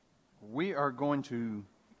We are going to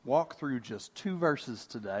walk through just 2 verses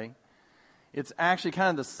today. It's actually kind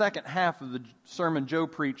of the second half of the sermon Joe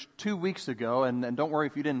preached 2 weeks ago, and don't worry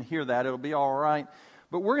if you didn't hear that, it'll be all right.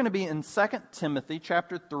 But we're going to be in 2 Timothy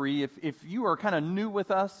chapter 3. If you are kind of new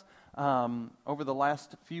with us, over the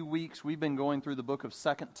last few weeks, we've been going through the book of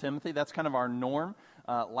 2 Timothy. That's kind of our norm.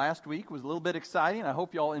 Last week was a little bit exciting. I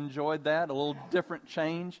hope you all enjoyed that, a little different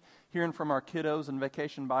change, hearing from our kiddos in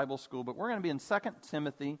Vacation Bible School. But we're going to be in 2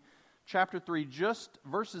 Timothy chapter 3, just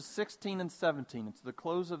verses 16 and 17. It's the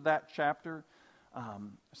close of that chapter.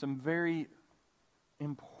 Some very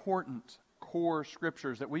important core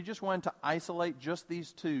scriptures that we just wanted to isolate, just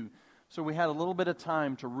these 2. So we had a little bit of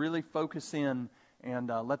time to really focus in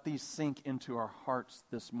and let these sink into our hearts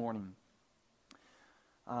this morning.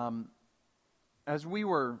 As we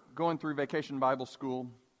were going through Vacation Bible School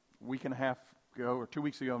a week and a half ago, or 2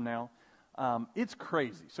 weeks ago now, it's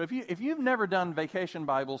crazy. So if you've never done Vacation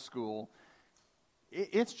Bible School,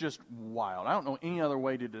 it's just wild. I don't know any other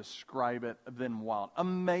way to describe it than wild.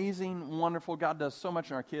 Amazing, wonderful. God does so much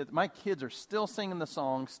in our kids. My kids are still singing the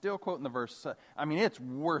song, still quoting the verse. I mean, it's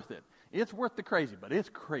worth it. It's worth the crazy, but it's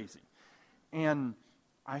crazy. And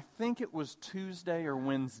I think it was Tuesday or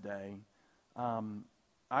Wednesday,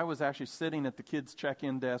 I was actually sitting at the kids'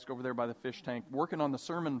 check-in desk over there by the fish tank, working on the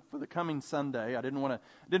sermon for the coming Sunday. I didn't want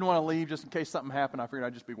to leave just in case something happened. I figured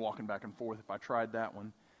I'd just be walking back and forth if I tried that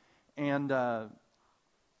one. And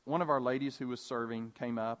one of our ladies who was serving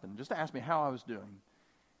came up and just asked me how I was doing.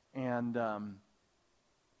 And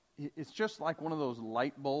it's just like one of those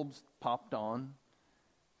light bulbs popped on.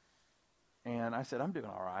 And I said, I'm doing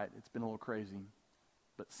all right. It's been a little crazy.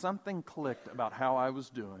 But something clicked about how I was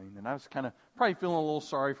doing, and I was kind of probably feeling a little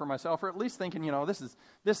sorry for myself, or at least thinking,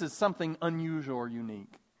 this is something unusual or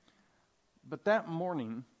unique. But that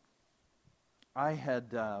morning, I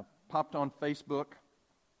had popped on Facebook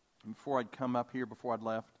before I'd come up here, before I'd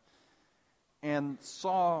left, and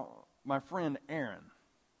saw my friend Aaron.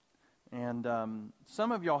 And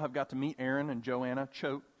some of y'all have got to meet Aaron and Joanna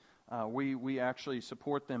Choate. We actually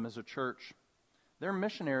support them as a church. They're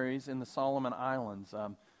missionaries in the Solomon Islands.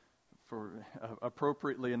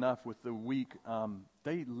 Appropriately enough, with the week,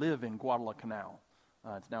 they live in Guadalcanal.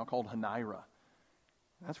 It's now called Hanaira.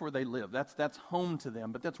 That's where they live. That's home to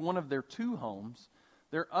them, but that's one of their 2 homes.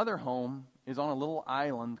 Their other home is on a little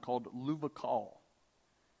island called Luvacal.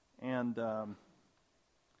 And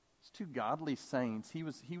it's 2 godly saints. He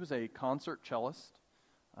was a concert cellist.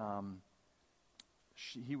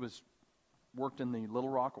 He worked in the Little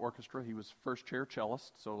Rock Orchestra. He was first chair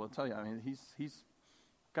cellist. So I'll tell you, I mean, he's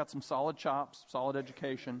got some solid chops, solid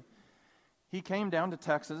education. He came down to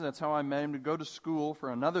Texas. That's how I met him, to go to school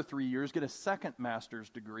for another 3 years, get a second master's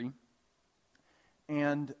degree,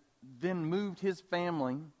 and then moved his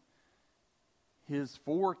family, his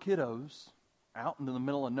 4 kiddos, out into the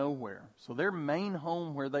middle of nowhere. So their main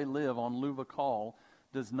home where they live on Luvacal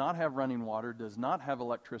does not have running water, does not have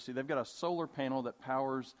electricity. They've got a solar panel that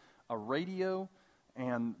powers a radio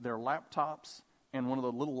and their laptops and one of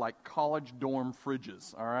the little college dorm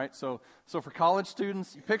fridges. All right, so for college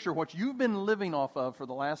students, you picture what you've been living off of for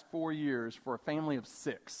the last 4 years for a family of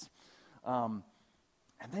 6. And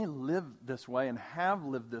they live this way and have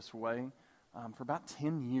lived this way for about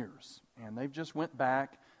 10 years. And they've just went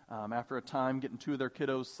back after a time getting 2 of their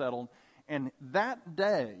kiddos settled. And that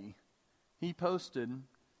day, he posted,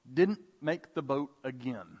 "Didn't make the boat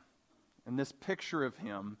again." And this picture of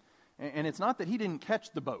him. And it's not that he didn't catch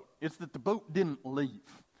the boat. It's that the boat didn't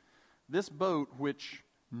leave. This boat, which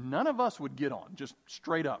none of us would get on, just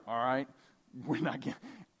straight up, all right? We're not getting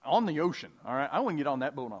on the ocean, all right? I wouldn't get on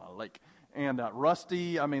that boat on a lake. And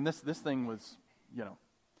rusty, I mean, this thing was,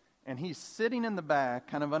 And he's sitting in the back,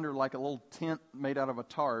 kind of under like a little tent made out of a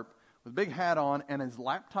tarp, with a big hat on, and his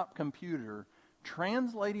laptop computer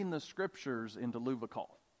translating the scriptures into Luvacal.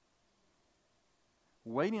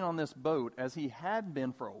 Waiting on this boat, as he had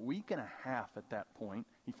been for a week and a half at that point.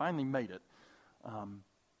 He finally made it.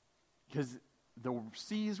 Because the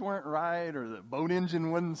seas weren't right, or the boat engine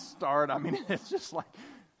wouldn't start. I mean, it's just like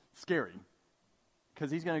scary. Because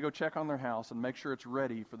he's going to go check on their house and make sure it's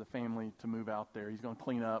ready for the family to move out there. He's going to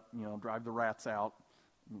clean up, drive the rats out.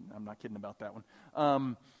 I'm not kidding about that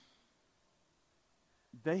one.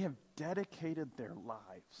 They have dedicated their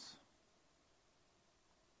lives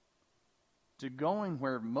to going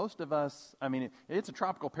where most of us, I mean, it's a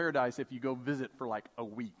tropical paradise if you go visit for like a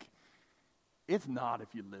week. It's not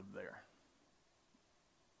if you live there.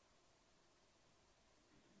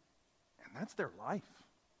 And that's their life.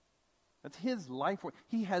 That's his life.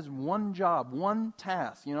 He has one job, one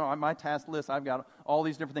task. On my task list, I've got all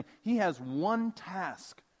these different things. He has one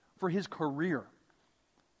task for his career.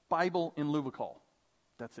 Bible in Louisville.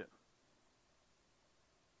 That's it.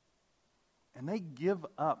 And they give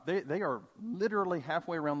up. They are literally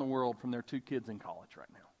halfway around the world from their 2 kids in college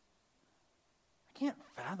right now. I can't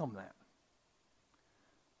fathom that.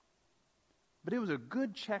 But it was a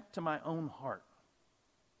good check to my own heart.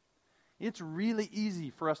 It's really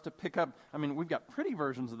easy for us to pick up. I mean, we've got pretty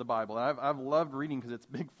versions of the Bible. I've loved reading because it's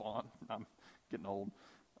big font. I'm getting old.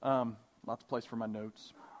 Lots of place for my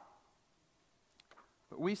notes.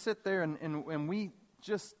 But we sit there and we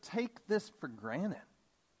just take this for granted.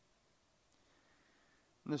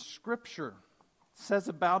 And the Scripture says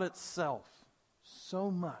about itself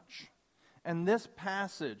so much. And this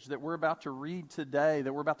passage that we're about to read today,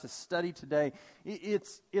 that we're about to study today,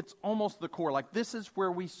 it's almost the core. Like, this is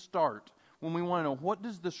where we start when we want to know, what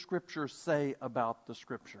does the Scripture say about the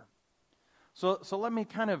Scripture? So let me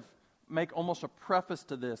kind of make almost a preface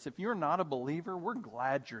to this. If you're not a believer, we're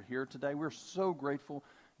glad you're here today. We're so grateful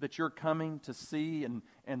that you're coming to see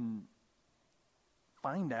and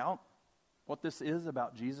find out what this is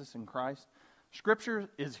about Jesus and Christ. Scripture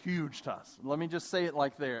is huge to us. Let me just say it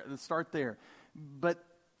like there. Let's start there. But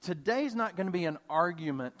today's not going to be an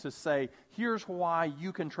argument to say, here's why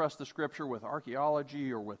you can trust the Scripture with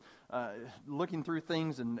archaeology or with looking through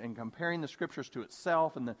things and comparing the Scriptures to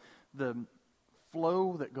itself and the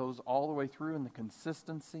flow that goes all the way through and the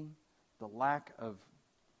consistency, the lack of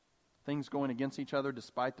things going against each other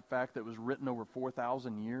despite the fact that it was written over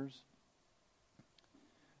 4,000 years.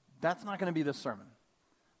 That's not going to be this sermon.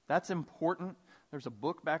 That's important. There's a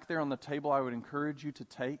book back there on the table I would encourage you to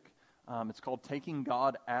take. It's called Taking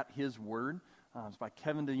God at His Word. It's by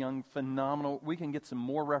Kevin DeYoung. Phenomenal. We can get some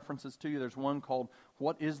more references to you. There's one called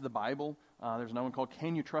What is the Bible? There's another one called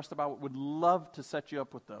Can You Trust the Bible? Would love to set you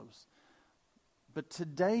up with those. But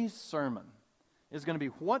today's sermon is going to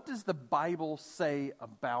be, what does the Bible say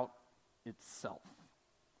about itself?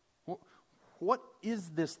 What is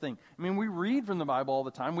this thing? I mean, we read from the Bible all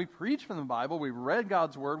the time. We preach from the Bible. We've read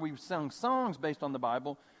God's Word. We've sung songs based on the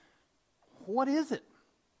Bible. What is it?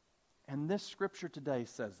 And this Scripture today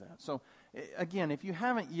says that. So, again, if you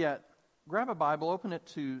haven't yet, grab a Bible, open it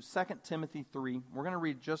to 2 Timothy 3. We're going to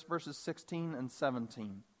read just verses 16 and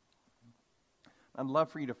 17. I'd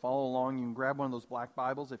love for you to follow along. You can grab one of those black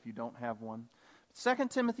Bibles if you don't have one. 2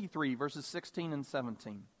 Timothy 3, verses 16 and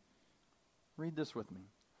 17. Read this with me.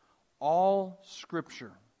 All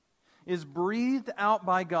Scripture is breathed out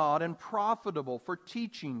by God and profitable for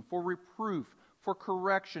teaching, for reproof, for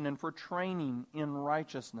correction, and for training in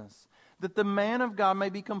righteousness, that the man of God may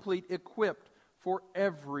be complete, equipped for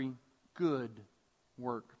every good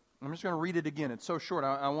work. I'm just going to read it again. It's so short.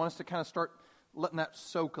 I want us to kind of start letting that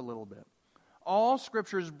soak a little bit. All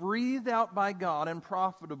Scripture is breathed out by God and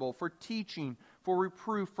profitable for teaching, for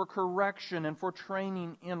reproof, for correction, and for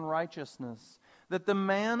training in righteousness, that the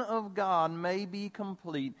man of God may be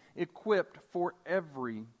complete, equipped for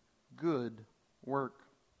every good work.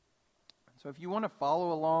 So if you want to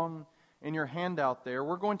follow along in your handout there,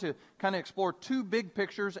 we're going to kind of explore 2 big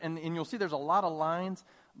pictures, and you'll see there's a lot of lines.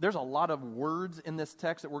 There's a lot of words in this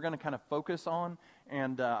text that we're going to kind of focus on,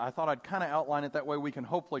 and I thought I'd kind of outline it that way we can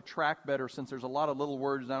hopefully track better, since there's a lot of little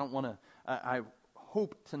words. I don't want to, I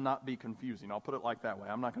hope to not be confusing. I'll put it like that way.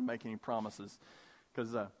 I'm not going to make any promises,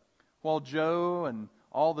 because while Joe and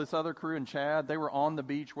all this other crew and Chad, they were on the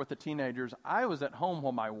beach with the teenagers, I was at home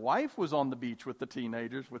while my wife was on the beach with the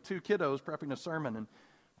teenagers, with 2 kiddos, prepping a sermon. And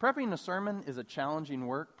prepping a sermon is a challenging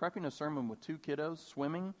work. Prepping a sermon with 2 kiddos,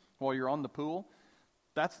 swimming while you're on the pool,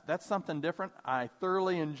 that's something different. I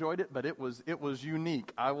thoroughly enjoyed it, but it was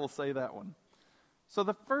unique. I will say that one. So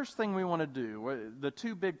the first thing we want to do, the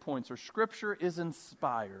 2 big points are Scripture is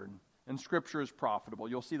inspired and Scripture is profitable.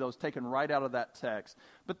 You'll see those taken right out of that text.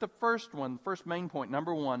 But the first main point,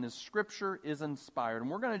 number 1, is Scripture is inspired.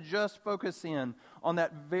 And we're going to just focus in on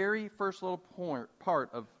that very first little part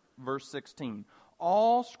of verse 16.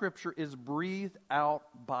 All Scripture is breathed out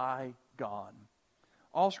by God.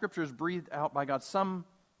 All Scripture is breathed out by God. Some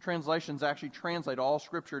translations actually translate all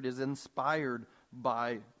Scripture is inspired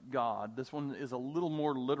by God. This one is a little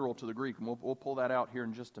more literal to the Greek, and we'll pull that out here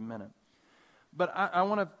in just a minute. But I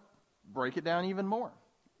want to break it down even more.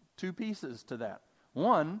 2 pieces to that.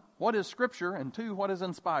 1, what is Scripture? And 2, what is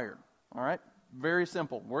inspired? All right? Very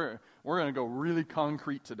simple. We're going to go really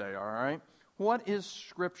concrete today, all right? What is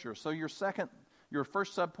Scripture? So your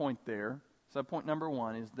first subpoint there, subpoint number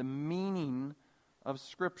 1, is the meaning of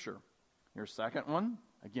Scripture. Your second one,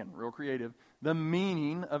 again, real creative, the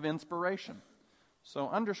meaning of inspiration. So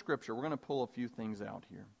under Scripture, we're going to pull a few things out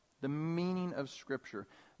here. The meaning of Scripture.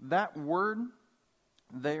 That word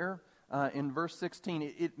there in verse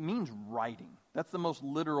 16, it means writing. That's the most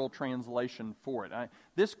literal translation for it.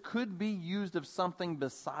 This could be used of something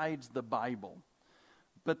besides the Bible.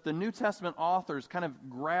 But the New Testament authors kind of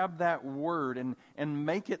grab that word and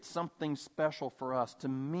make it something special for us to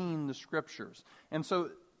mean the Scriptures. And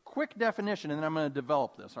so, quick definition, and then I'm going to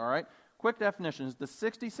develop this, all right? Quick definition is the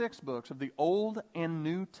 66 books of the Old and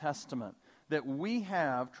New Testament that we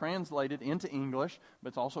have translated into English, but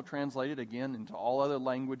it's also translated, again, into all other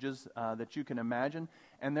languages that you can imagine.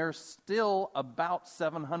 And there's still about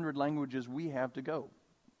 700 languages we have to go,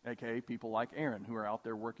 aka people like Aaron, who are out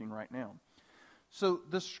there working right now. So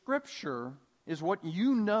the Scripture is what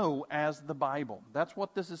you know as the Bible. That's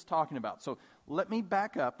what this is talking about. So let me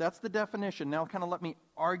back up. That's the definition. Now kind of let me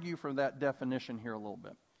argue for that definition here a little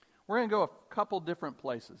bit. We're going to go a couple different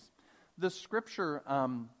places. The Scripture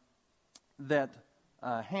that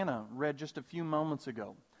Hannah read just a few moments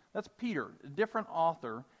ago, that's Peter, a different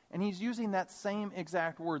author, and he's using that same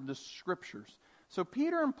exact word, the Scriptures. So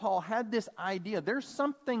Peter and Paul had this idea. There's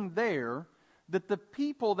something there that the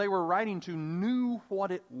people they were writing to knew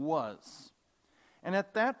what it was. And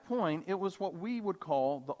at that point, it was what we would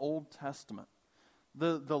call the Old Testament.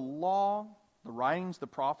 The law, the writings, the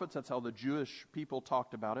prophets, that's how the Jewish people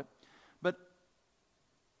talked about it. But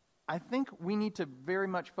I think we need to very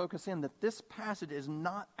much focus in that this passage is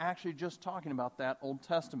not actually just talking about that Old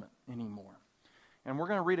Testament anymore. And we're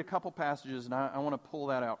going to read a couple passages, and I want to pull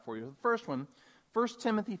that out for you. The first one, 1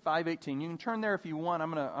 Timothy 5:18. You can turn there if you want.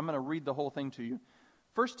 I'm going to read the whole thing to you.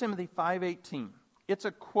 1 Timothy 5:18. It's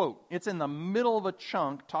a quote. It's in the middle of a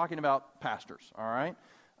chunk talking about pastors, all right?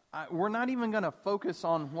 We're not even going to focus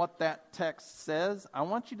on what that text says. I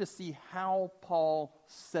want you to see how Paul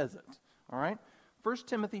says it, all right? 1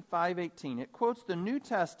 Timothy 5:18. It quotes the New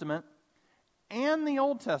Testament and the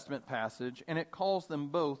Old Testament passage, and it calls them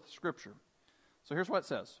both Scripture. So here's what it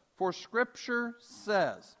says. For Scripture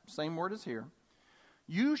says, same word as here,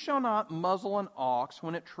 you shall not muzzle an ox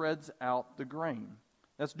when it treads out the grain.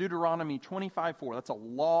 That's Deuteronomy 25:4. That's a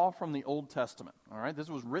law from the Old Testament. All right, this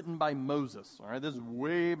was written by Moses. All right, this is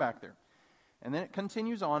way back there. And then it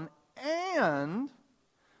continues on, and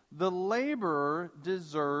the laborer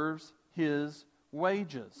deserves his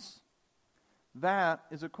wages. That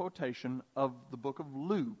is a quotation of the book of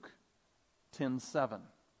Luke 10:7.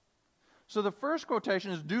 So the first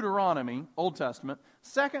quotation is Deuteronomy, Old Testament.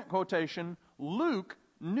 Second quotation, Luke,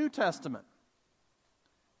 New Testament.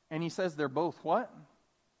 And he says they're both what?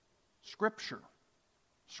 Scripture.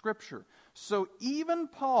 Scripture. So even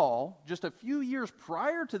Paul, just a few years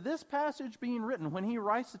prior to this passage being written, when he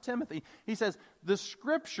writes to Timothy, he says the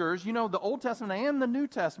Scriptures, you know, the Old Testament and the New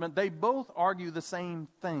Testament, they both argue the same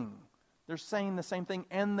thing. They're saying the same thing,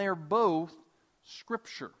 and they're both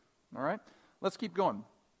Scripture. All right? Let's keep going.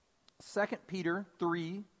 2 Peter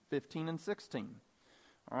 3:15 and 16.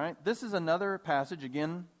 All right? This is another passage,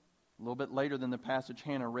 again, a little bit later than the passage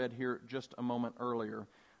Hannah read here just a moment earlier.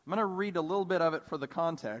 I'm going to read a little bit of it for the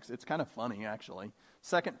context. It's kind of funny, actually.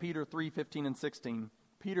 2 Peter 3:15 and 16.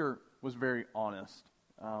 Peter was very honest.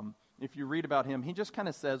 If you read about him, he just kind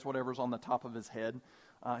of says whatever's on the top of his head.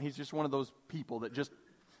 He's just one of those people that just,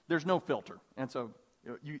 there's no filter. And so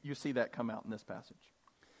you see that come out in this passage.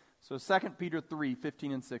 So 2 Peter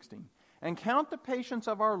 3:15 and 16. And count the patience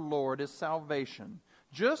of our Lord as salvation,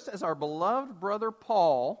 just as our beloved brother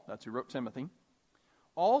Paul, that's who wrote Timothy,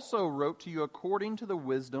 also wrote to you according to the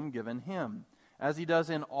wisdom given him, as he does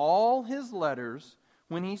in all his letters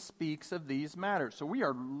when he speaks of these matters. So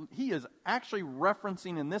he is actually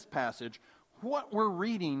referencing in this passage what we're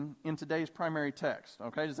reading in today's primary text.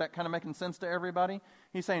 Okay, is that kind of making sense to everybody?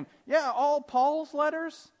 He's saying, yeah, all Paul's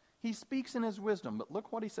letters, he speaks in his wisdom. But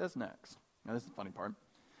look what he says next. Now, this is the funny part.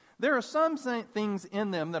 There are some things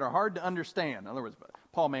in them that are hard to understand. In other words,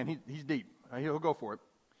 Paul, man, he's deep. He'll go for it.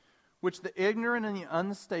 Which the ignorant and the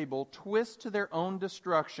unstable twist to their own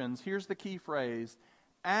destructions. Here's the key phrase.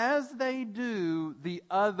 As they do the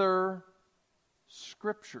other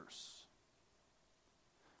Scriptures.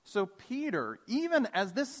 So Peter, even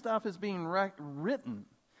as this stuff is being written,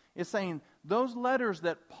 is saying those letters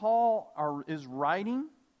that Paul is writing,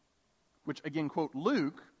 which again quote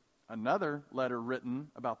Luke, another letter written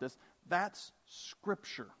about this, that's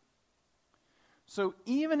Scripture. So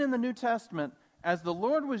even in the New Testament, as the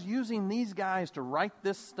Lord was using these guys to write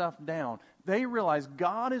this stuff down, they realized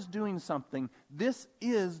God is doing something. This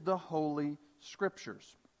is the Holy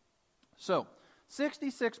Scriptures. So,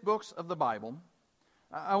 66 books of the Bible.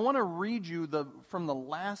 I want to read you from the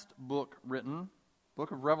last book written, book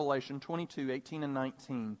of Revelation 22:18 and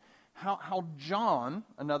 19, how John,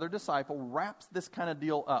 another disciple, wraps this kind of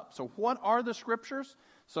deal up. So what are the Scriptures?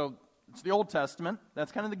 So it's the Old Testament.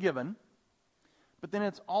 That's kind of the given. But then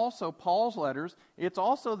it's also Paul's letters. It's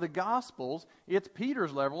also the Gospels. It's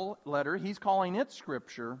Peter's letter. He's calling it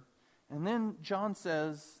Scripture. And then John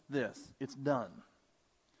says this, it's done.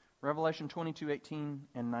 Revelation 22:18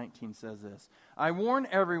 and 19 says this. I warn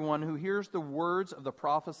everyone who hears the words of the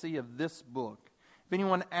prophecy of this book. If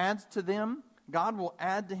anyone adds to them, God will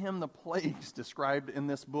add to him the plagues described in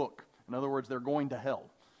this book. In other words, they're going to hell.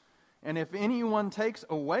 And if anyone takes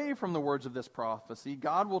away from the words of this prophecy,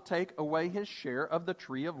 God will take away his share of the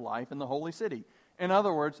tree of life in the holy city. In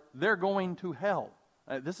other words, they're going to hell.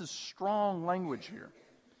 This is strong language here,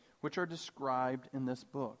 which are described in this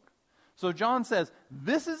book. So John says,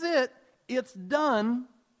 this is it. It's done.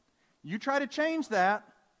 You try to change that,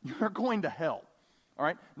 you're going to hell. All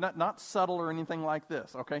right? Not subtle or anything like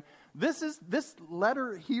this, okay? This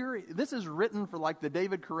letter here, this is written for like the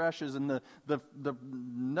David Koreshes and the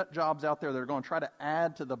nut jobs out there that are going to try to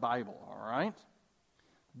add to the Bible, all right?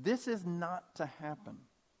 This is not to happen.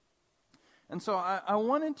 And so I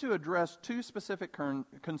wanted to address two specific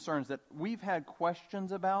concerns that we've had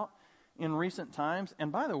questions about in recent times.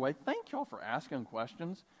 And by the way, thank y'all for asking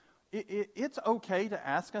questions. It's okay to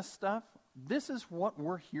ask us stuff. This is what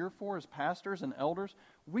we're here for as pastors and elders.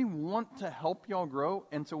 We want to help y'all grow.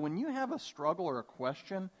 And so when you have a struggle or a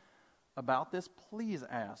question about this, please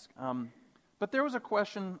ask. But there was a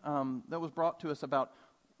question that was brought to us about,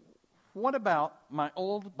 what about my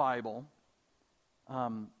old Bible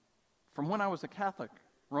from when I was a Catholic,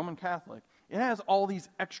 Roman Catholic? It has all these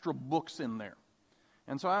extra books in there.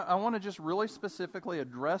 And so I want to just really specifically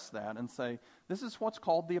address that and say, this is what's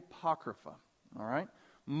called the Apocrypha, all right?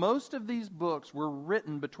 Most of these books were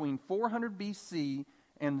written between 400 BC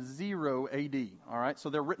and 0 AD, all right? So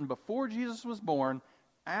they're written before Jesus was born,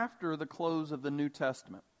 after the close of the New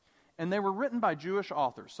Testament. And they were written by Jewish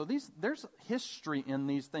authors. So there's history in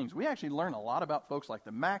these things. We actually learn a lot about folks like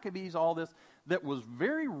the Maccabees, all this, that was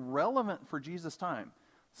very relevant for Jesus' time.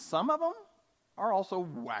 Some of them are also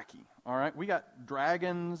wacky, all right? We got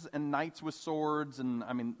dragons and knights with swords and,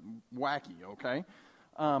 wacky, okay?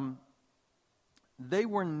 They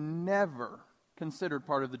were never considered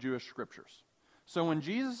part of the Jewish scriptures. So in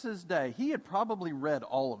Jesus' day, he had probably read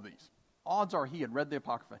all of these. Odds are he had read the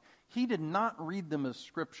Apocrypha. He did not read them as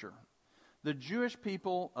scripture. The Jewish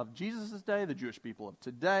people of Jesus' day, the Jewish people of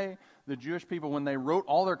today, the Jewish people, when they wrote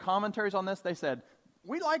all their commentaries on this, they said,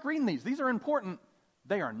 we like reading these. These are important.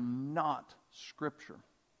 They are not scripture.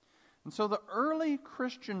 And so the early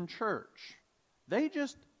Christian church, they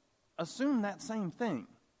just assumed that same thing.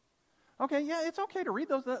 Okay, yeah, it's okay to read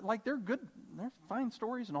those. Like, they're good. They're fine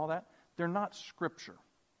stories and all that. They're not scripture.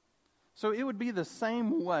 So it would be the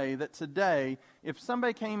same way that today, if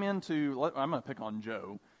somebody came into, I'm going to pick on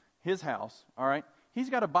Joe, his house, all right?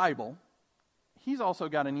 He's got a Bible. He's also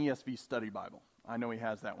got an ESV study Bible. I know he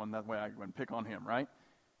has that one. That way I can pick on him, right?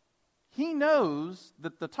 He knows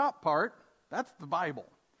that the top part, that's the Bible.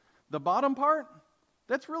 The bottom part,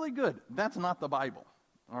 that's really good. That's not the Bible,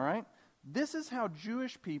 all right? This is how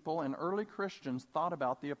Jewish people and early Christians thought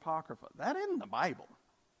about the Apocrypha. That isn't the Bible.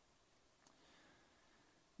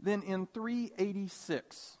 Then in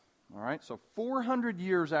 386, all right, so 400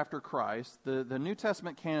 years after Christ, the New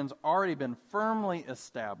Testament canon's already been firmly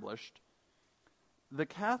established. The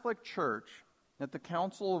Catholic Church at the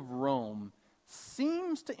Council of Rome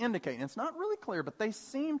seems to indicate, and it's not really clear, but they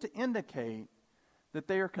seem to indicate that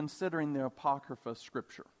they are considering the Apocrypha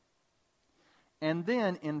scripture. And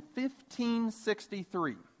then in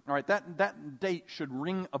 1563, all right, that date should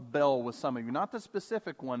ring a bell with some of you. Not the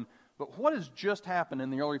specific one, but what has just happened in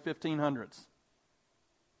the early 1500s?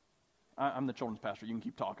 I'm the children's pastor. You can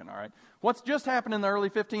keep talking, all right? What's just happened in the early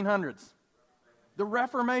 1500s? The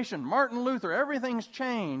Reformation. Martin Luther. Everything's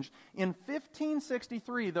changed. In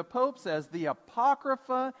 1563, the Pope says the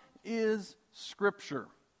Apocrypha is Scripture.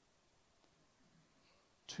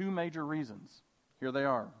 Two major reasons. Here they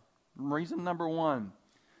are. Reason number one,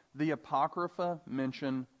 the Apocrypha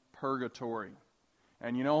mention purgatory.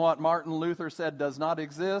 And you know what Martin Luther said does not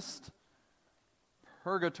exist?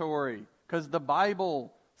 Purgatory. Because the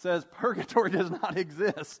Bible says purgatory does not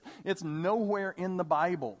exist. It's nowhere in the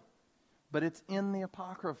Bible. But it's in the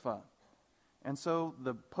Apocrypha. And so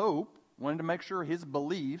the Pope wanted to make sure his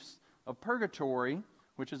beliefs of purgatory,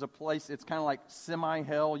 which is a place, it's kind of like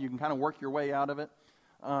semi-hell, you can kind of work your way out of it,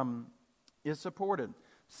 is supported.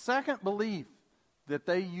 Second belief that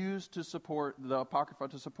they used to support the Apocrypha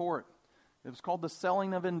to support, it was called the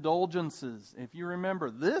selling of indulgences. If you remember,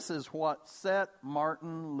 this is what set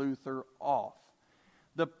Martin Luther off.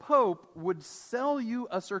 The Pope would sell you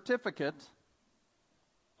a certificate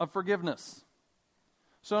of forgiveness.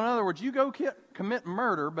 So in other words, you go commit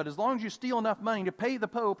murder, but as long as you steal enough money to pay the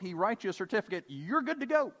Pope, he writes you a certificate, you're good to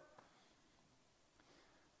go.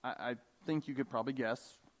 I think you could probably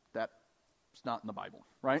guess that's not in the Bible,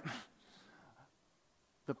 right?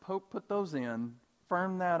 The Pope put those in,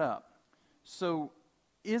 firmed that up. So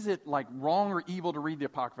is it like wrong or evil to read the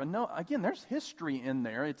Apocrypha? No, again, there's history in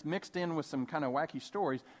there. It's mixed in with some kind of wacky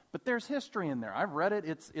stories, but there's history in there. I've read it.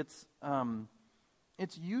 It's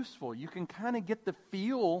useful. You can kind of get the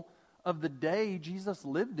feel of the day Jesus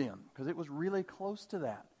lived in because it was really close to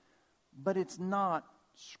that. But it's not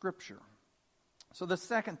Scripture. So the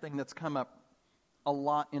second thing that's come up a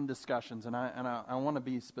lot in discussions, and I want to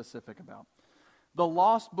be specific about, the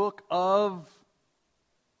lost book of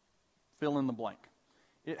fill in the blank.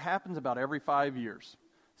 It happens about every 5 years.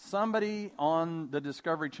 Somebody on the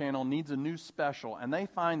Discovery Channel needs a new special, and they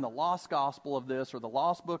find the lost gospel of this or the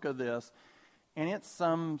lost book of this, and it's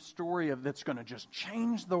some story that's going to just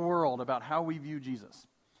change the world about how we view Jesus.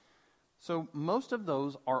 So most of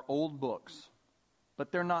those are old books,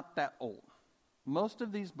 but they're not that old. Most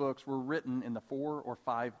of these books were written in the 400s or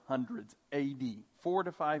 500s AD, 400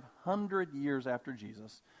 to 500 years after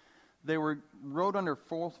Jesus. They were wrote under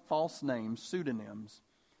false names, pseudonyms,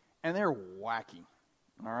 and they're wacky,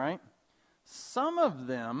 all right? Some of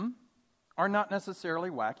them are not necessarily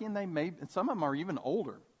wacky, and some of them are even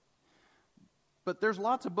older. But there's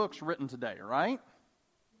lots of books written today, right?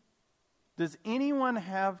 Does anyone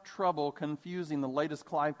have trouble confusing the latest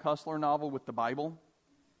Clive Cussler novel with the Bible?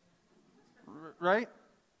 Right?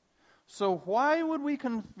 So why would we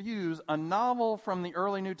confuse a novel from the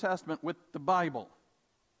early New Testament with the Bible?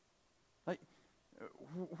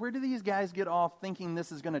 Where do these guys get off thinking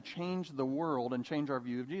this is going to change the world and change our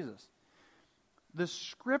view of Jesus? The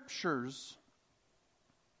Scriptures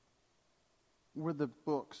were the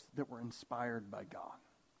books that were inspired by God.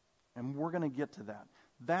 And we're going to get to that.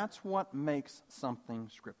 That's what makes something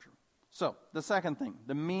Scripture. So, the second thing,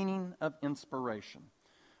 the meaning of inspiration.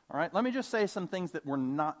 All right, let me just say some things that we're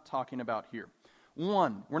not talking about here.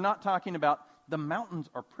 One, we're not talking about the mountains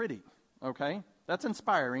are pretty, okay? That's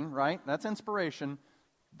inspiring, right? That's inspiration.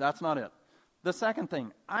 That's not it. The second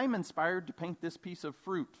thing, I'm inspired to paint this piece of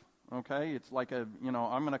fruit, okay? It's like I'm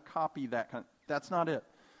going to copy that. That's not it.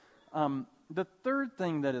 The third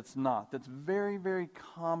thing that it's not, that's very, very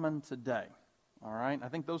common today, all right? I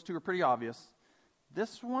think those two are pretty obvious.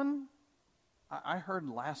 This one, I heard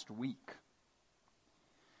last week.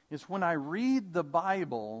 It's when I read the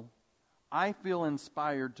Bible, I feel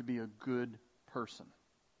inspired to be a good person.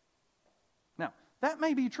 Now, that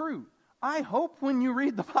may be true. I hope when you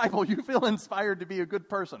read the Bible, you feel inspired to be a good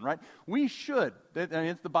person, right? We should.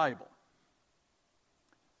 It's the Bible.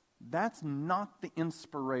 That's not the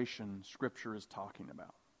inspiration Scripture is talking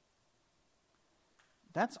about.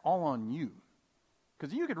 That's all on you.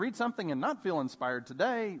 Because you could read something and not feel inspired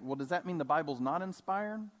today. Well, does that mean the Bible's not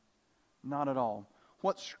inspired? Not at all.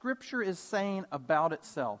 What Scripture is saying about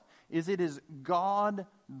itself is it is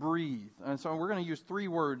God-breathed. And so we're going to use two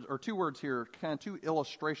words here, kind of two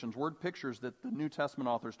illustrations, word pictures that the New Testament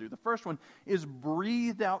authors do. The first one is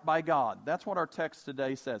breathed out by God. That's what our text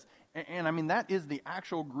today says. And I mean, that is the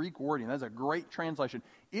actual Greek wording. That's a great translation.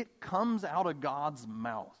 It comes out of God's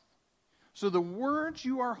mouth. So the words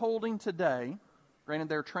you are holding today, granted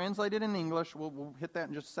they're translated in English, we'll hit that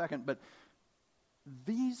in just a second, but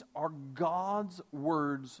these are God's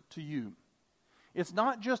words to you. It's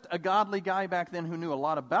not just a godly guy back then who knew a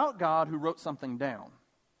lot about God who wrote something down.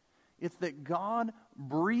 It's that God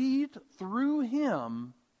breathed through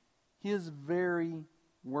him his very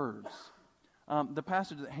words. The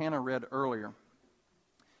passage that Hannah read earlier,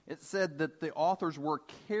 it said that the authors were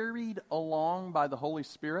carried along by the Holy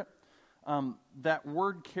Spirit. That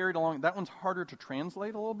word carried along, that one's harder to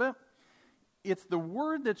translate a little bit. It's the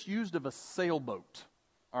word that's used of a sailboat,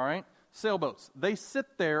 all right? Sailboats, they sit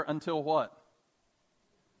there until what?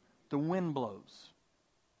 The wind blows.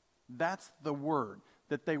 That's the word,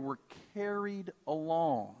 that they were carried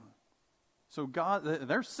along. So God,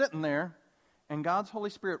 they're sitting there, and God's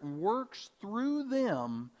Holy Spirit works through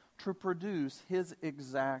them to produce his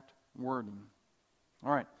exact wording.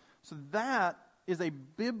 All right, so that is a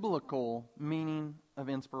biblical meaning of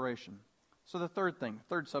inspiration. So the third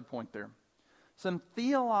subpoint there. Some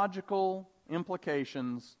theological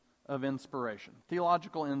implications of inspiration.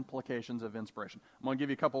 Theological implications of inspiration. I'm going to give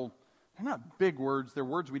you a couple. They're not big words. They're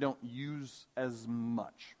words we don't use as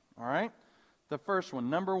much. All right? The first one,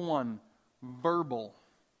 number one, verbal.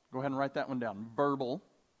 Go ahead and write that one down. Verbal,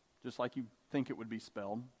 just like you think it would be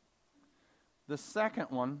spelled. The second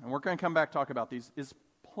one, and we're going to come back and talk about these, is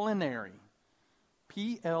plenary.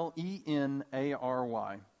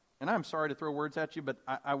 Plenary. and I'm sorry to throw words at you, but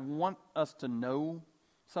I want us to know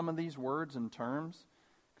some of these words and terms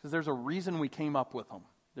because there's a reason we came up with them.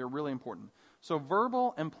 They're really important. So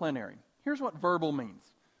verbal and plenary. Here's what verbal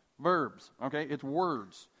means. Verbs, okay? It's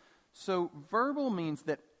words. So verbal means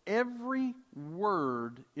that every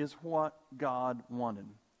word is what God wanted.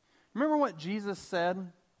 Remember what Jesus said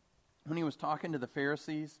when he was talking to the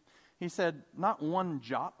Pharisees? He said, not one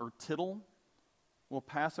jot or tittle will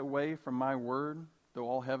pass away from my word, though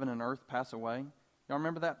all heaven and earth pass away. Y'all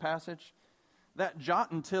remember that passage? That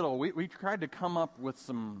jot and tittle, we tried to come up with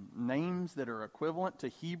some names that are equivalent to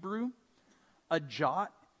Hebrew. A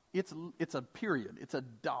jot, it's a period. It's a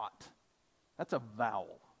dot. That's a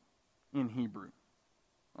vowel in Hebrew.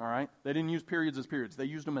 All right? They didn't use periods as periods. They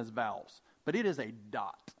used them as vowels. But it is a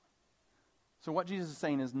dot. So what Jesus is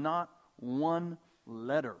saying is not one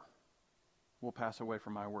letter will pass away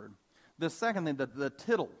from my word. The second thing, the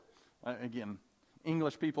tittle. Again,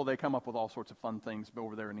 English people, they come up with all sorts of fun things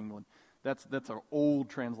over there in England. That's an old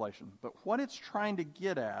translation. But what it's trying to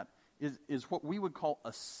get at is what we would call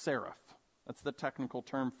a serif. That's the technical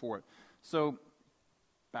term for it. So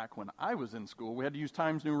back when I was in school, we had to use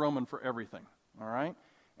Times New Roman for everything. All right?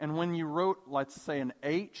 And when you wrote, let's say, an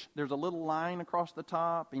H, there's a little line across the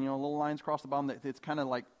top, and little lines across the bottom. It's kind of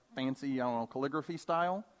like fancy, calligraphy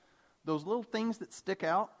style. Those little things that stick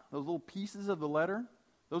out, those little pieces of the letter,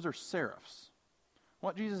 those are serifs.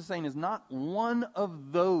 What Jesus is saying is not one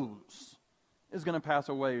of those is going to pass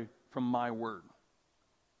away from my word.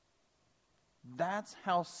 That's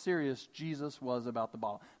how serious Jesus was about the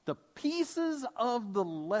Bible. The pieces of the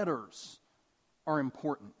letters are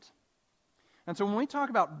important. And so when we talk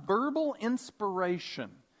about verbal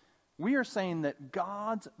inspiration, we are saying that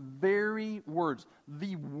God's very words,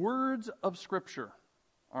 the words of Scripture,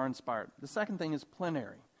 are inspired. The second thing is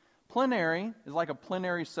plenary. Plenary is like a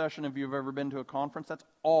plenary session if you've ever been to a conference. That's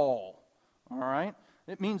all right?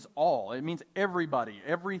 It means all. It means everybody,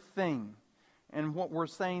 everything. And what we're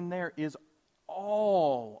saying there is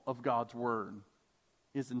all of God's Word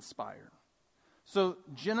is inspired. So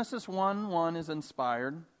Genesis 1:1 is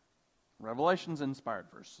inspired. Revelation's inspired.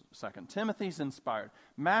 2 Timothy's inspired.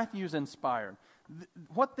 Matthew's inspired.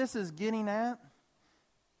 What this is getting at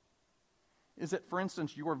is that, for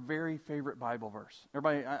instance, your very favorite Bible verse.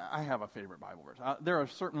 Everybody, I have a favorite Bible verse. There are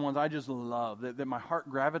certain ones I just love that my heart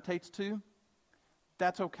gravitates to.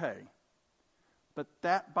 That's okay. But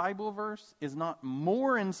that Bible verse is not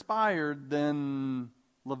more inspired than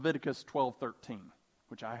Leviticus 12:13,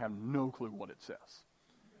 which I have no clue what it says.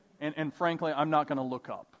 And frankly, I'm not going to look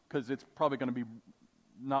up because it's probably going to be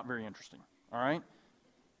not very interesting. All right?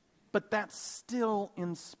 But that's still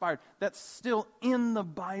inspired. That's still in the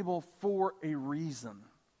Bible for a reason.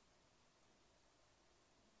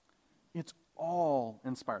 It's all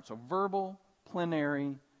inspired. So verbal,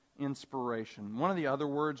 plenary, inspiration. One of the other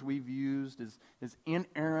words we've used is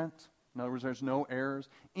inerrant. In other words, there's no errors.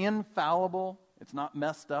 Infallible. It's not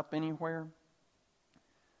messed up anywhere.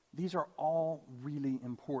 These are all really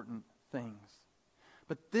important things.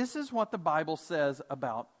 But this is what the Bible says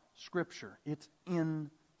about Scripture. It's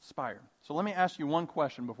inspired. So let me ask you one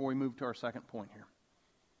question before we move to our second point here.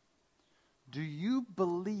 Do you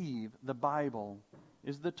believe the Bible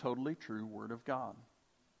is the totally true Word of God?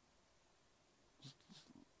 Just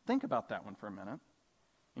think about that one for a minute.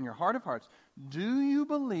 In your heart of hearts, do you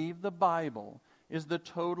believe the Bible is the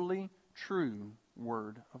totally true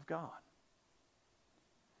Word of God?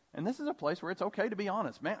 And this is a place where it's okay to be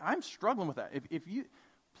honest. Man, I'm struggling with that. If you,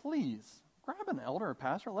 please, grab an elder or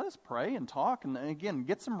pastor, let us pray and talk, and again,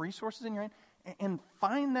 get some resources in your hand, and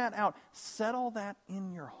find that out. Settle that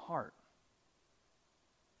in your heart.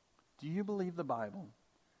 Do you believe the Bible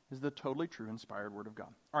is the totally true, inspired Word of God?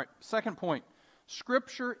 All right, second point.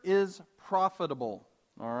 Scripture is profitable.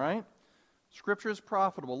 All right? Scripture is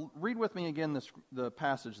profitable. Read with me again the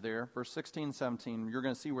passage there, verse 16, 17. You're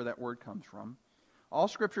going to see where that word comes from. All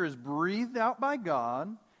Scripture is breathed out by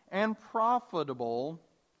God and profitable.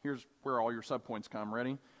 Here's where all your subpoints come.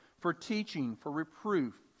 Ready? For teaching, for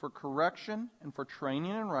reproof, for correction, and for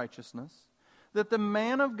training in righteousness, that the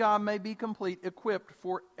man of God may be complete, equipped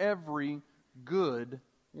for every good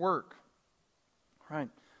work. All right.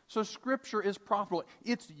 So Scripture is profitable.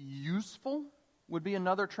 It's useful, would be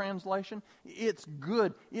another translation. It's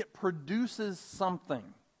good. It produces something.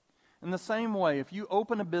 In the same way, if you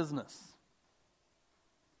open a business,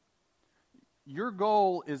 your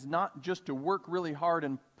goal is not just to work really hard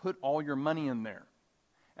and put all your money in there.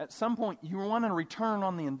 At some point, you want a return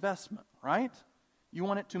on the investment, right? You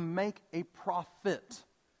want it to make a profit.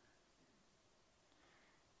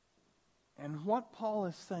 And what Paul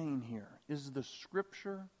is saying here is the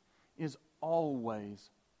Scripture is always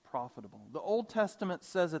profitable. The Old Testament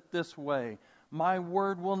says it this way: my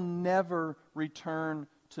word will never return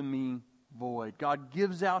to me void. God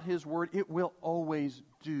gives out His word. It will always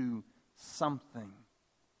do something.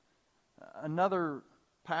 Another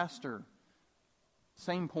pastor,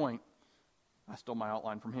 same point. I stole my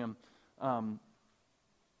outline from him.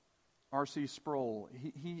 R.C. Sproul,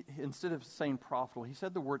 he instead of saying profitable, he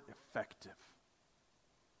said the word effective.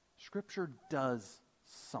 Scripture does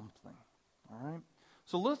something. All right?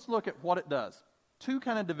 So let's look at what it does. Two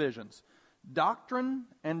kind of divisions: doctrine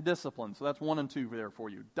and discipline. So that's 1 and 2 there for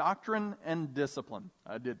you. Doctrine and discipline.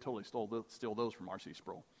 I did totally steal those from R.C.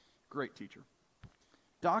 Sproul. Great teacher.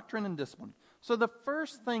 Doctrine and discipline. So the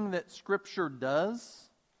first thing that Scripture does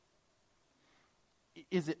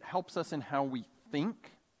is it helps us in how we think.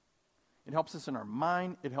 It helps us in our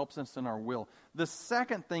mind. It helps us in our will. The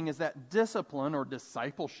second thing is that discipline or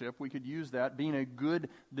discipleship. We could use that. Being a good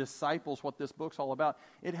disciple is what this book's all about.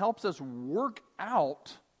 It helps us work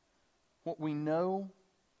out what we know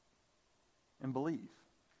and believe.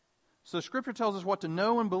 So Scripture tells us what to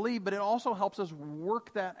know and believe, but it also helps us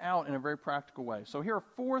work that out in a very practical way. So here are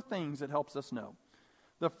 4 things it helps us know.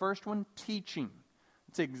 The first one, teaching.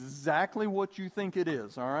 It's exactly what you think it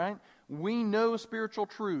is, all right? We know spiritual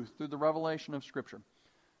truth through the revelation of Scripture.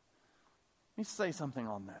 Let me say something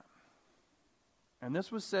on that. And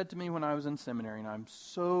this was said to me when I was in seminary, and I'm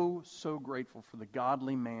so, so grateful for the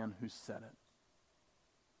godly man who said it.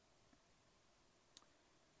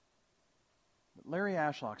 But Larry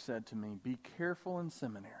Ashlock said to me, be careful in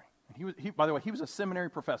seminary. And by the way, he was a seminary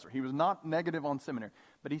professor. He was not negative on seminary.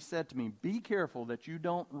 But he said to me, be careful that you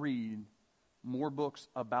don't read more books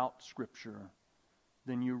about Scripture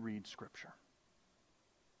than you read Scripture.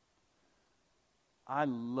 I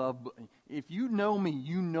love, if you know me,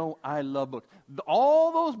 you know I love books.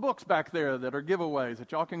 All those books back there that are giveaways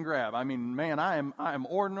that y'all can grab. I mean, man, I am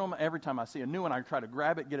ordering them. Every time I see a new one, I try to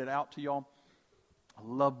grab it, get it out to y'all. I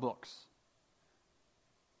love books.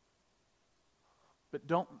 But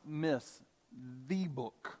don't miss the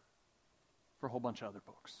book for a whole bunch of other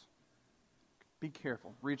books. Be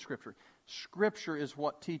careful. Read Scripture. Scripture is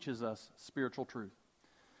what teaches us spiritual truth.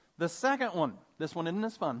 The second one, this one isn't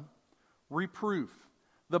as fun, reproof.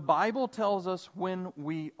 The Bible tells us when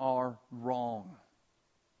we are wrong.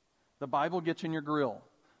 The Bible gets in your grill.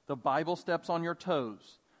 The Bible steps on your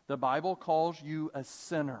toes. The Bible calls you a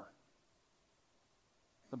sinner.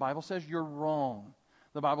 The Bible says you're wrong.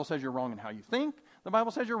 The Bible says you're wrong in how you think. The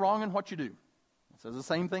Bible says you're wrong in what you do. It says the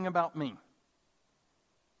same thing about me.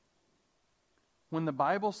 When the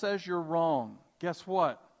Bible says you're wrong, guess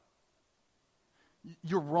what?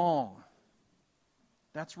 You're wrong.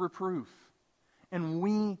 That's reproof. And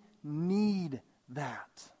we need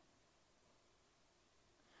that.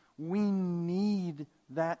 We need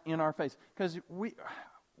that in our face. Because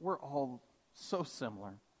we're all so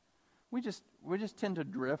similar. We just tend to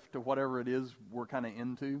drift to whatever it is we're kind of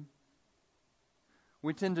into.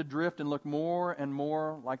 We tend to drift and look more and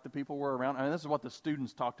more like the people we're around. I mean, this is what the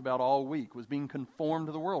students talked about all week, was being conformed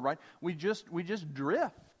to the world, right? We just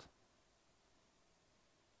drift.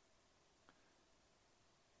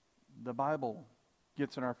 The Bible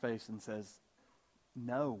gets in our face and says,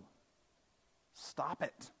 no, stop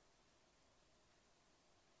it.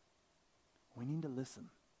 We need to listen.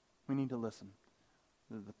 We need to listen.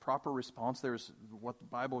 The proper response there is what the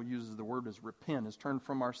Bible uses the word is repent, is turn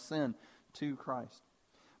from our sin to Christ.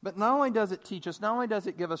 But not only does it teach us, not only does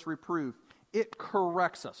it give us reproof, it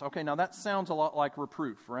corrects us. Okay, now that sounds a lot like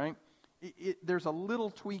reproof, right? There's a little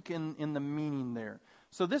tweak in the meaning there.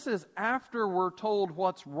 So this is after we're told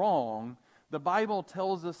what's wrong, the Bible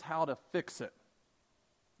tells us how to fix it.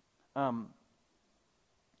 Have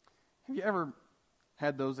you ever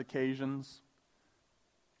had those occasions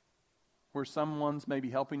where someone's maybe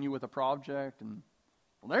helping you with a project and,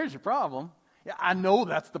 well, there's your problem. Yeah, I know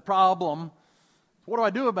that's the problem. What do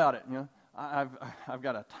I do about it? You know, I've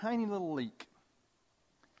got a tiny little leak.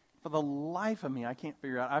 For the life of me, I can't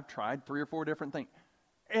figure out. I've tried 3 or 4 different things.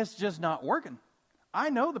 It's just not working. I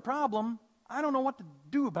know the problem. I don't know what to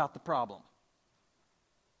do about the problem.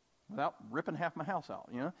 Without ripping half my house out,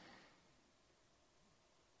 you know.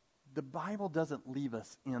 The Bible doesn't leave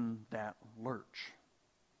us in that lurch.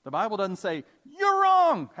 The Bible doesn't say, you're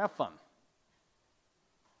wrong, have fun.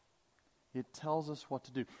 It tells us what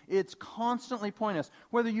to do. It's constantly pointing us,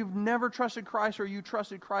 whether you've never trusted Christ or you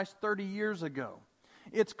trusted Christ 30 years ago.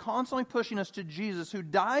 It's constantly pushing us to Jesus, who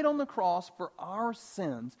died on the cross for our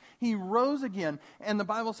sins. He rose again, and the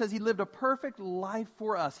Bible says He lived a perfect life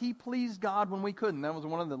for us. He pleased God when we couldn't. That was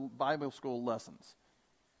one of the Bible school lessons.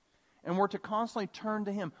 And we're to constantly turn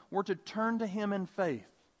to Him. We're to turn to Him in faith.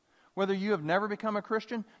 Whether you have never become a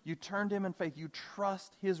Christian, you turn to Him in faith. You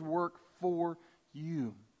trust His work for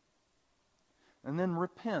you. And then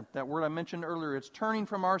repent, that word I mentioned earlier. It's turning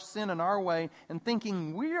from our sin and our way and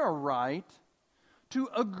thinking we are right to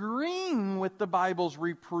agreeing with the Bible's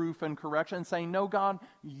reproof and correction and saying, no, God,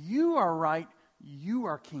 you are right, you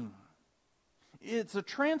are King. It's a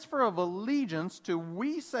transfer of allegiance to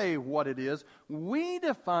we say what it is, we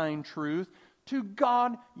define truth, to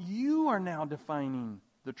God, you are now defining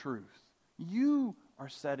the truth. You are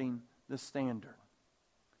setting the standard.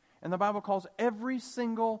 And the Bible calls every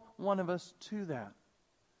single one of us to that.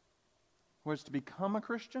 Whether it's to become a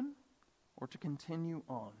Christian or to continue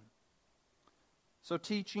on. So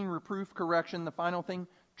teaching, reproof, correction, the final thing,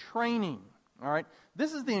 training. All right?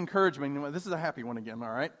 This is the encouragement. This is a happy one again,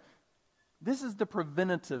 all right? This is the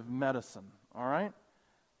preventative medicine, all right?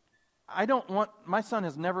 My son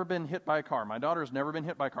has never been hit by a car. My daughter has never been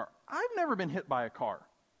hit by a car. I've never been hit by a car.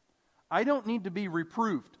 I don't need to be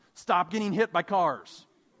reproved. Stop getting hit by cars,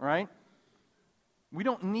 right? We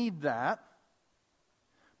don't need that.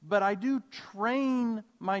 But I do train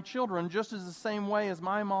my children just as the same way as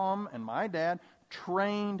my mom and my dad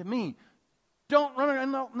trained me. Don't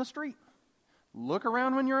run out in the street. Look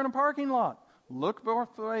around when you're in a parking lot. Look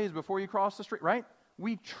both ways before you cross the street, right?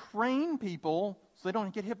 We train people so they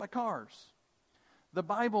don't get hit by cars. The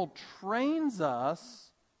Bible trains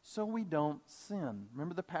us so we don't sin.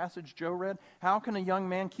 Remember the passage Joe read? How can a young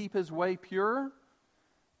man keep his way pure?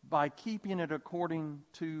 By keeping it according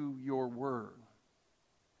to your word.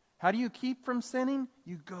 How do you keep from sinning?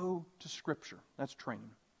 You go to Scripture. That's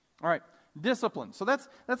training. All right, discipline. So that's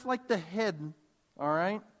like the head, all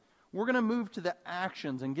right? We're going to move to the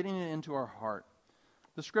actions and getting it into our heart.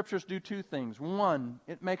 The Scriptures do two things. One,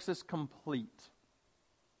 it makes us complete.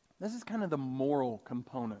 This is kind of the moral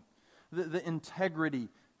component, the integrity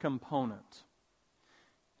component.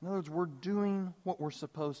 In other words, we're doing what we're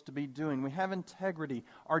supposed to be doing. We have integrity.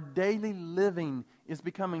 Our daily living is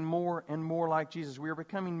becoming more and more like Jesus. We are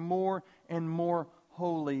becoming more and more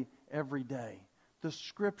holy every day. The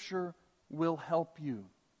Scripture will help you.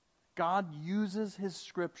 God uses His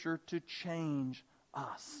Scripture to change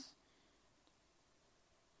us.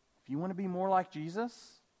 If you want to be more like Jesus,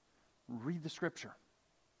 read the Scripture.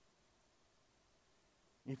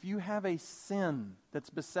 If you have a sin that's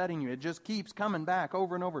besetting you, it just keeps coming back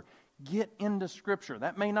over and over, get into Scripture.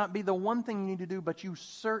 That may not be the one thing you need to do, but you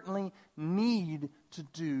certainly need to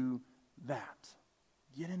do that.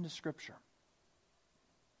 Get into Scripture.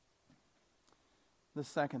 The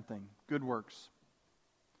second thing, good works.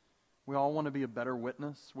 We all want to be a better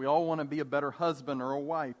witness. We all want to be a better husband or a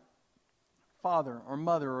wife, father or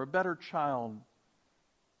mother, or a better child.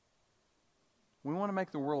 We want to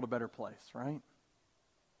make the world a better place, right?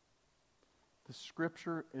 The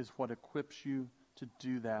Scripture is what equips you to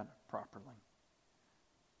do that properly.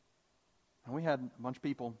 And we had a bunch of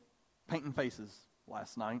people painting faces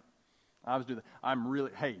last night. I was doing that. I'm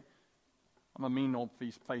a mean old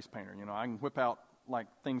face painter. You know, I can whip out like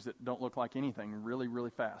things that don't look like anything really,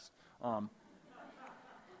 really fast.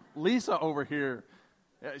 Lisa over here,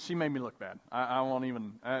 she made me look bad. I won't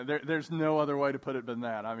even. There's no other way to put it than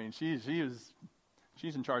that. I mean, she's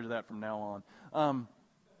in charge of that from now on.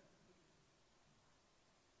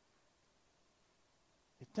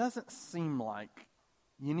 It doesn't seem like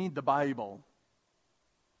you need the Bible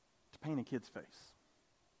to paint a kid's face,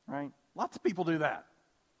 right? Lots of people do that.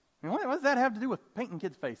 I mean, what does that have to do with painting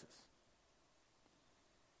kids' faces?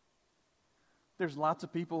 There's lots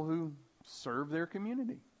of people who serve their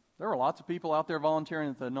community. There are lots of people out there volunteering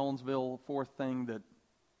at the Nolensville 4th thing that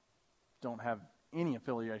don't have any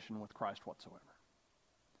affiliation with Christ whatsoever.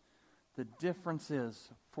 The difference is,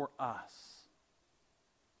 for us,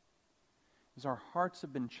 is our hearts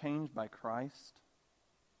have been changed by Christ,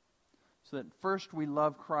 so that first we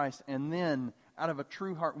love Christ, and then out of a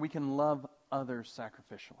true heart we can love others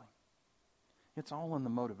sacrificially. It's all in the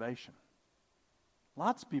motivation.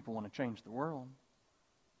 Lots of people want to change the world.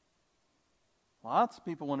 Lots of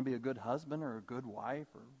people want to be a good husband or a good wife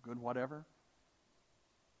or good whatever.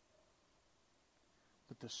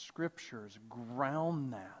 But the Scriptures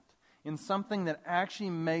ground that in something that actually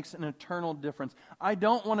makes an eternal difference. I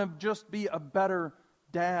don't want to just be a better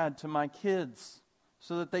dad to my kids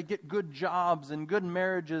so that they get good jobs and good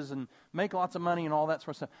marriages and make lots of money and all that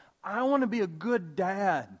sort of stuff. I want to be a good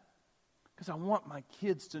dad because I want my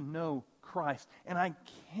kids to know Christ. And I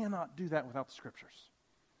cannot do that without the Scriptures.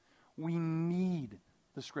 We need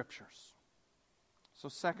the Scriptures. So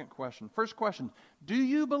second question. First question, do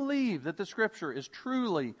you believe that the Scripture is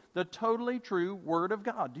truly the totally true Word of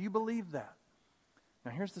God? Do you believe that? Now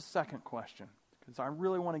here's the second question, because I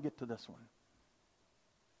really want to get to this one.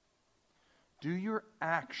 Do your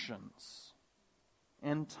actions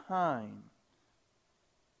and time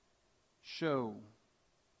show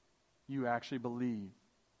you actually believe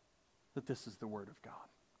that this is the Word of God?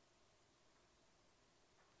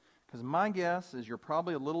 Because my guess is you're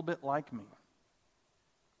probably a little bit like me.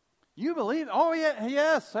 You believe? Oh, yeah,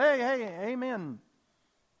 yes. Hey, amen.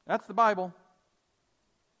 That's the Bible.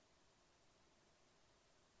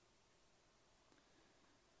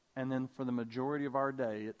 And then for the majority of our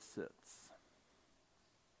day, it sits.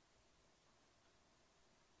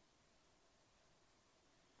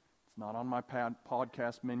 It's not on my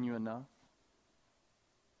podcast menu enough.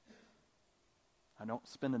 I don't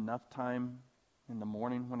spend enough time in the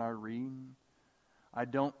morning when I read. I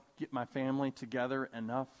don't get my family together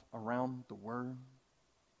enough around the Word.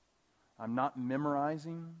 I'm not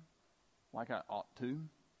memorizing like I ought to.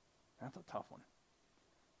 That's a tough one.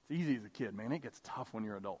 It's easy as a kid, man. It gets tough when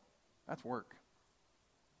you're an adult. That's work.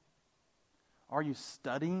 Are you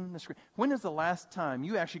studying the Scripture? When is the last time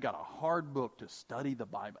you actually got a hard book to study the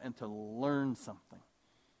Bible and to learn something?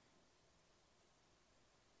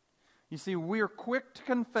 You see, we're quick to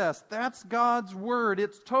confess that's God's Word.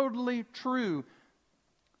 It's totally true.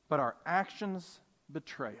 But our actions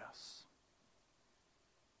betray us.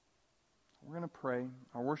 We're going to pray.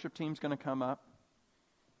 Our worship team's going to come up.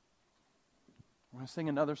 We're going to sing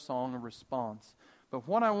another song of response. But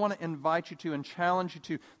what I want to invite you to and challenge you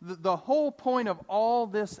to, the whole point of all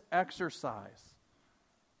this exercise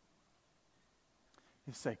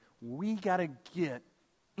is say, we got to get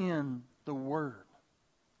in the Word.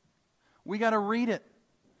 We got to read it.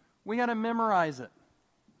 We got to memorize it.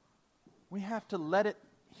 We have to let it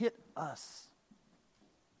hit us.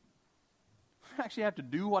 We actually have to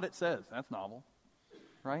do what it says. That's novel,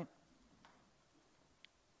 right?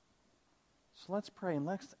 So let's pray and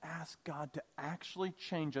let's ask God to actually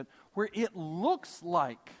change it where it looks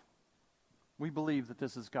like we believe that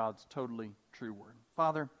this is God's totally true Word.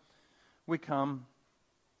 Father, we come.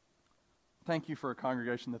 Thank you for a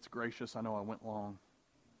congregation that's gracious. I know I went long.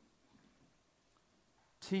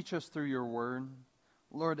 Teach us through your Word.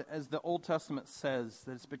 Lord, as the Old Testament says,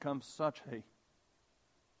 that it's become such a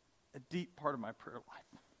deep part of my prayer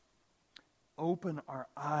life. Open our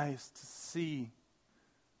eyes to see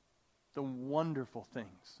the wonderful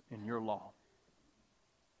things in your law.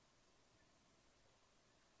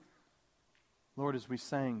 Lord, as we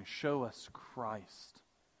sang, show us Christ.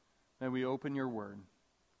 May we open your Word.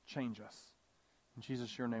 Change us. In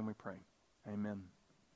Jesus, your name we pray. Amen.